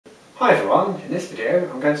Hi everyone, in this video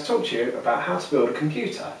I'm going to talk to you about how to build a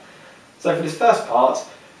computer. So for this first part,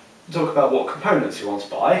 we'll talk about what components you want to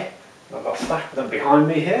buy. I've got a stack of them behind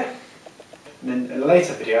me here. And then in a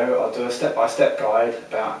later video I'll do a step-by-step guide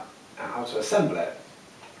about how to assemble it.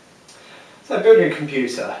 So building a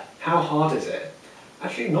computer, how hard is it?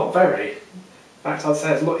 Actually not very. In fact I'd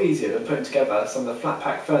say it's a lot easier than putting together some of the flat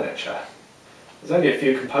pack furniture. There's only a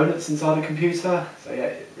few components inside a computer, so yeah,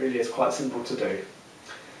 it really is quite simple to do.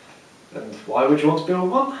 And why would you want to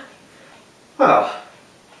build one? Well,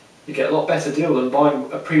 you get a lot better deal than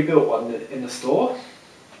buying a pre-built one in the store.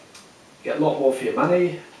 You get a lot more for your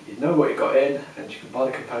money, you know what you got in, and you can buy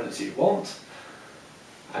the components you want.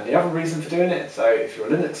 And the other reason for doing it, so if you're a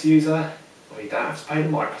Linux user, well, you don't have to pay the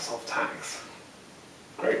Microsoft tax.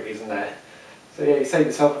 Great reason there. So yeah, you save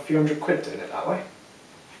yourself a few £100 doing it that way.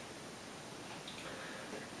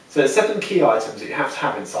 So there's 7 key items that you have to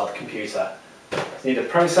have inside the computer. You need a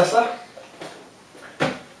processor,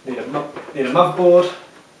 need a motherboard,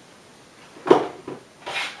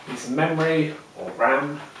 need some memory or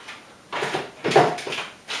RAM,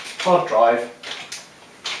 hard drive,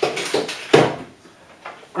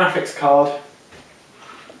 graphics card,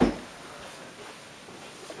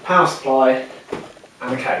 power supply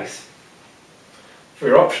and a case. For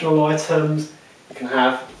your optional items you can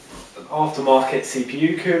have an aftermarket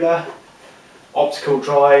CPU cooler, optical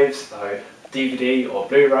drives, so DVD or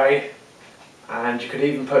Blu-ray, and you could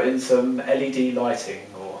even put in some LED lighting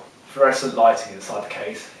or fluorescent lighting inside the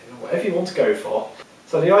case, whatever you want to go for.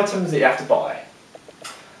 So the items that you have to buy.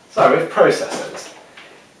 So with processors,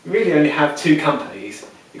 you really only have 2 companies.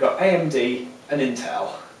 You've got AMD and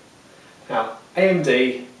Intel. Now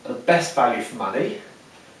AMD are the best value for money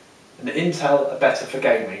and Intel are better for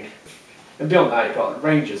gaming. And beyond that you've got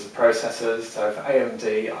ranges of processors, so for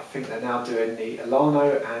AMD I think they're now doing the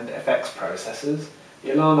Alano and FX processors. The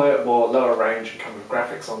Alano are more lower range and come with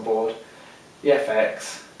graphics on board. The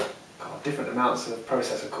FX got different amounts of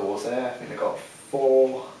processor cores there, I think they've got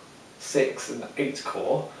 4, 6 and 8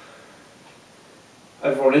 core.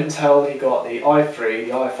 Over on Intel you've got the i3,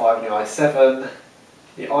 the i5 and the i7.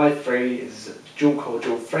 The i3 is dual core,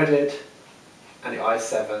 dual threaded, and the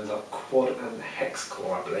i7s are quad and hex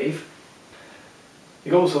core I believe.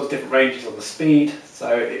 You've got all sorts of different ranges on the speed,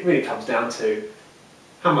 so it really comes down to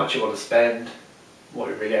how much you want to spend, what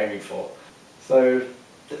you're really aiming for. So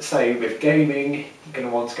let's say with gaming, you're going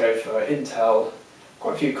to want to go for Intel,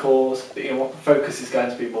 quite a few cores, but your focus is going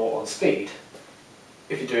to be more on speed.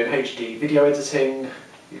 If you're doing HD video editing,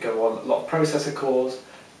 you're going to want a lot of processor cores,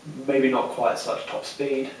 maybe not quite such top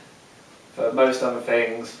speed. For most other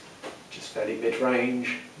things, just fairly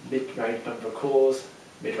mid-range number of cores,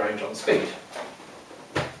 mid-range on speed.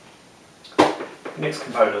 Next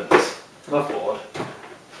components, motherboard.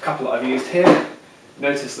 A couple that I've used here.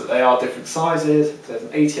 Notice that they are different sizes. There's an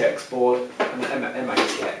ATX board and an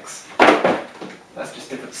MATX. That's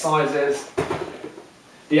just different sizes.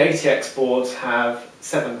 The ATX boards have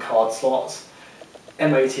 7 card slots.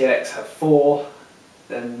 MATX have 4.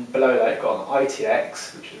 Then below that you've got an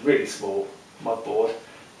ITX, which is a really small motherboard.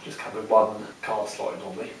 Just comes with 1 card slot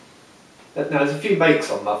normally. Now there's a few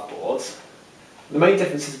makes on motherboards. The main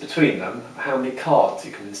differences between them are how many cards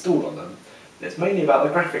you can install on them. And it's mainly about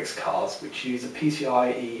the graphics cards, which use a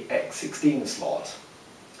PCIe X16 slot.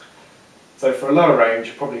 So for a lower range,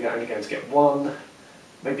 you're probably only going to get 1.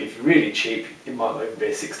 Maybe if you're really cheap, it might not even be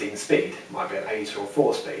a 16 speed. It might be an 8 or a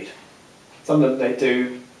 4 speed. Some of them they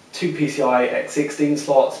do 2 PCIe X16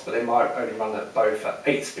 slots, but they might only run at both at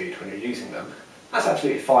 8 speed when you're using them. That's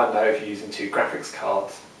absolutely fine though if you're using 2 graphics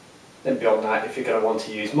cards. Then beyond that, if you're going to want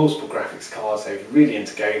to use multiple graphics cards, so if you're really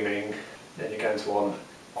into gaming, then you're going to want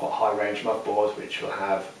quite a high range motherboard which will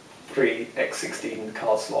have 3 X16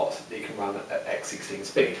 card slots that you can run at X16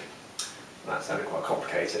 speed. That's sounding quite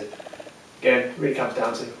complicated. Again, it really comes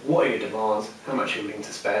down to what are your demands, how much you're willing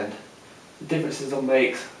to spend. The differences on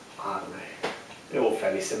makes, I don't know, they're all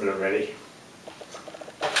fairly similar really.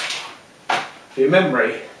 For your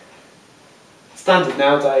memory, standard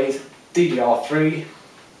nowadays, DDR3.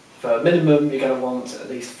 For minimum, you're going to want at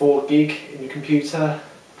least 4 gig in your computer,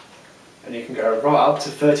 and you can go right up to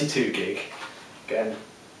 32 gig. Again,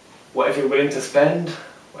 whatever you're willing to spend,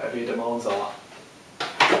 whatever your demands are.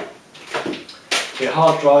 For your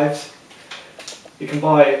hard drives, you can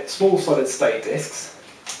buy small solid state disks.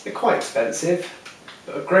 They're quite expensive,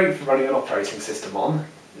 but are great for running an operating system on.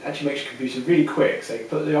 It actually makes your computer really quick, so you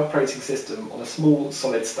put the operating system on a small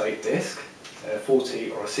solid state disk, a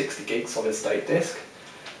 40 or a 60 gig solid state disk.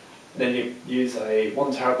 Then you use a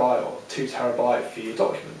 1 terabyte or 2 terabyte for your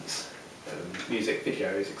documents, music,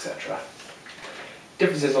 videos, etc.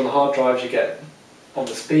 Differences on the hard drives, you get On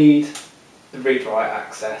the speed, the read-write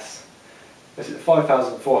access. This is at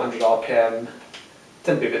 5,400 RPM,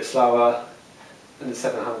 tend to be a bit slower, and the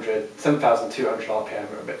 7,200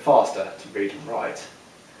 RPM are a bit faster to read and write.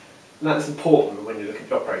 And that's important when you look at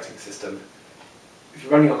the operating system. If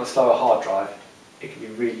you're running on a slower hard drive, it can be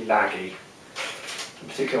really laggy. And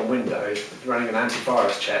particularly on Windows, if you're running an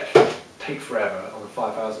antivirus check, it can take forever on a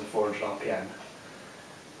 5,400 RPM.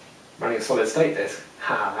 Running a solid state disk,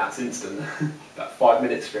 that's instant. About 5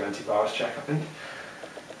 minutes for your antivirus check, I think.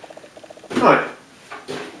 Right,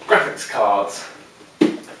 graphics cards.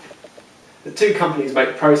 The two companies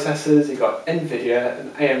make processors. You've got NVIDIA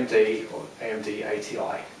and AMD, or AMD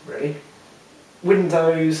ATI, really.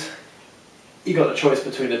 Windows, you've got the choice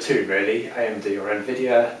between the two, really, AMD or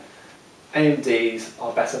NVIDIA. AMDs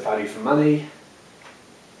are better value for money.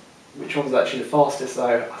 Which one's actually the fastest,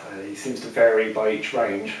 though? I don't know, it seems to vary by each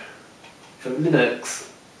range. For Linux,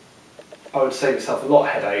 I would save yourself a lot of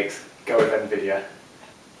headaches, go with NVIDIA.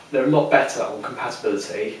 They're a lot better on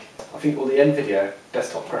compatibility. I think all the NVIDIA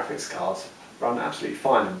desktop graphics cards run absolutely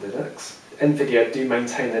fine in Linux. NVIDIA do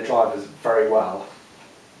maintain their drivers very well.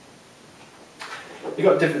 You've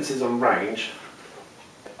got differences on range.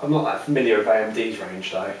 I'm not that familiar with AMD's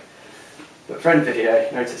range though. But for NVIDIA,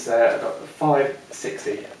 you notice there I've got the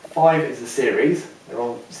 560. 5 is the series, they're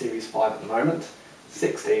on series 5 at the moment.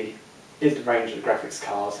 60 is the range of the graphics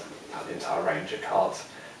cards, out the entire range of cards.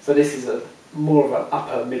 So this is more of an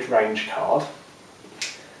upper mid-range card.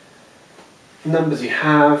 The numbers you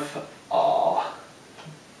have are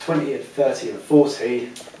 20 and 30 and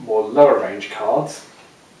 40, more lower range cards.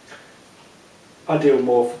 Ideal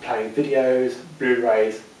more for playing videos,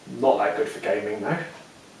 Blu-rays, not that good for gaming though.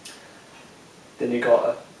 Then you've got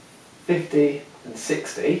a 50 and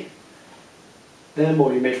 60. They're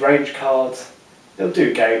more your mid-range cards. They'll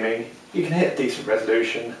do gaming. You can hit a decent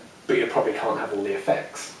resolution, but you probably can't have all the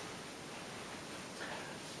effects.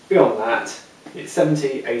 Beyond that, it's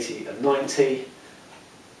 70, 80 and 90.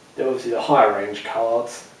 They're obviously the higher range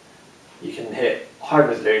cards. You can hit high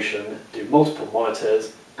resolution, do multiple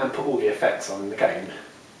monitors, and put all the effects on in the game.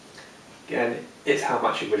 Again, it's how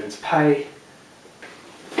much you're willing to pay.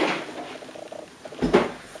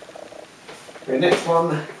 The next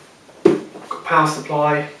one, I've got power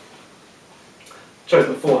supply.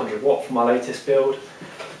 Chosen the 400 watt for my latest build.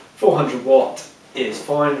 400 watt is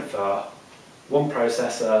fine for one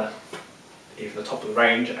processor, either the top of the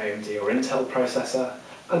range AMD or Intel processor,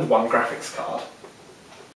 and one graphics card.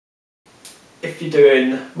 If you're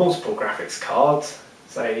doing multiple graphics cards,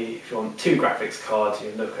 say if you want 2 graphics cards,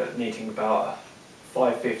 you look at needing about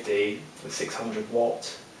 550 to 600 watt.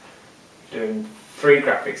 If you're doing 3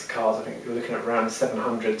 graphics cards, I think you're looking at around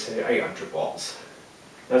 700 to 800 watts.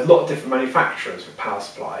 There's a lot of different manufacturers with power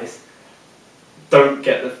supplies. Don't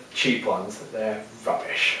get the cheap ones, they're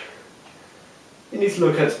rubbish. You need to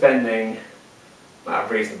look at spending a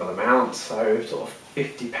reasonable amount, so sort of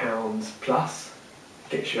 £50 plus.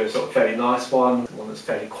 Gets you a sort of fairly nice one that's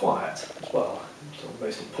fairly quiet as well. Sort of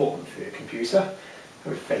most important for your computer,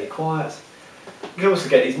 fairly quiet. You can also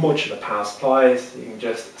get these modular power supplies. You can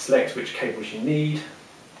just select which cables you need.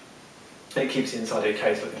 It keeps the inside of your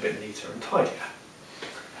case looking a bit neater and tidier.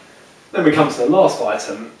 Then we come to the last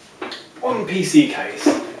item, one PC case.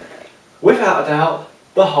 Without a doubt,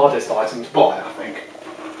 the hardest item to buy, I think.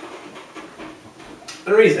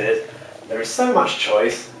 The reason is, there is so much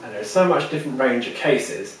choice and there is so much different range of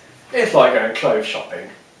cases. It's like going clothes shopping.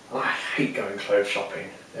 I hate going clothes shopping.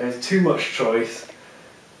 There is too much choice.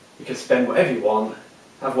 You can spend whatever you want,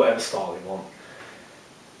 have whatever style you want.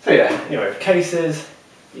 So yeah, anyway, with cases,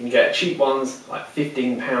 you can get cheap ones like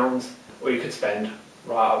 £15, or you could spend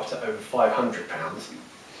right up to over £500.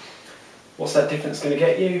 What's that difference going to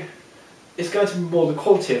get you? It's going to be more the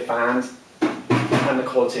quality of fans and the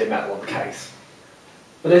quality of metal on the case.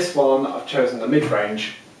 For this one, I've chosen the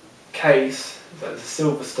mid-range case. So it's a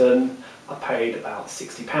Silverstone. I paid about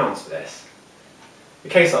 £60 for this. The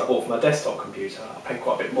case I bought for my desktop computer, I paid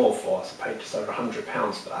quite a bit more for, so I paid just over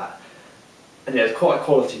 £100 for that. And yeah, there's quite a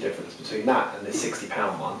quality difference between that and this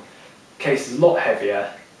 £60 one. The case is a lot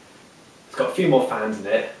heavier. It's got a few more fans in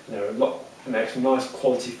it. There's some nice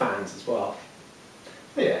quality fans as well.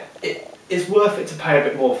 But yeah, it's worth it to pay a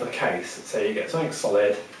bit more for the case, so you get something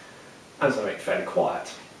solid and something fairly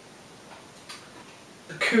quiet.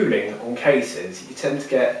 The cooling on cases, you tend to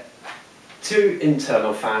get 2 intake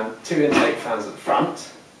fans at the front.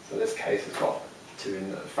 So this case has got 2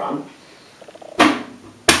 in at the front.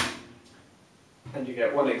 And you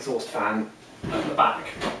get 1 exhaust fan at the back.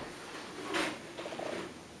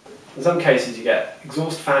 In some cases you get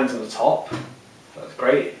exhaust fans on the top. That's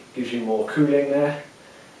great, gives you more cooling there.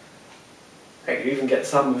 You can even get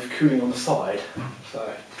some with cooling on the side.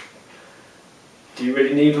 So, do you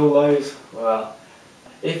really need all those? Well,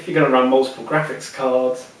 if you're going to run multiple graphics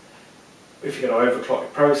cards, if you're going to overclock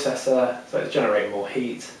your processor, so it's generating more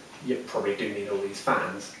heat, you probably do need all these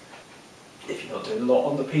fans. If you're not doing a lot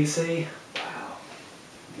on the PC, well,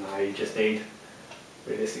 no, you just need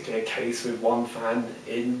realistically a case with one fan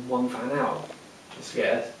in, one fan out, just to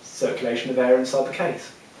get a circulation of air inside the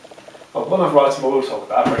case. Oh, one other item I will talk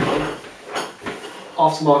about briefly,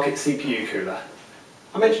 aftermarket CPU cooler.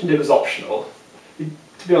 I mentioned it was optional.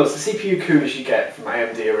 To be honest, the CPU coolers you get from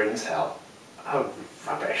AMD or Intel are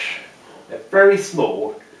rubbish. They're very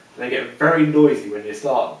small and they get very noisy when you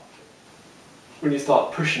start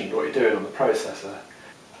pushing what you're doing on the processor.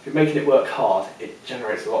 If you're making it work hard, it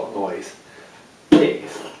generates a lot of noise.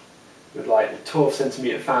 These, with like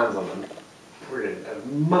 12cm fans on them, brilliant, they're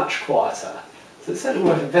much quieter. So it's certainly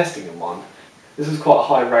worth investing in one. This is quite a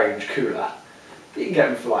high range cooler. You can get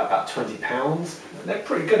them for like about £20. And they're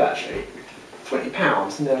pretty good actually.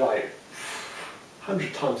 £20 and they're like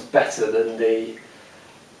 100 times better than the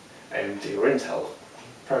AMD or Intel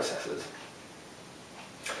processors.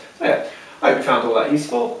 So yeah, I hope you found all that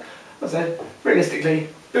useful. As I said, realistically,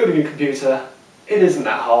 building a computer, it isn't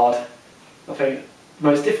that hard. I think the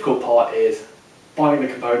most difficult part is buying the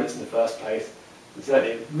components in the first place. It's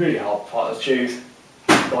certainly a really hard part to choose,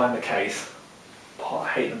 buying the case. Part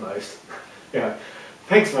I hate the most. Anyway,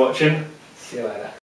 thanks for watching. See you later.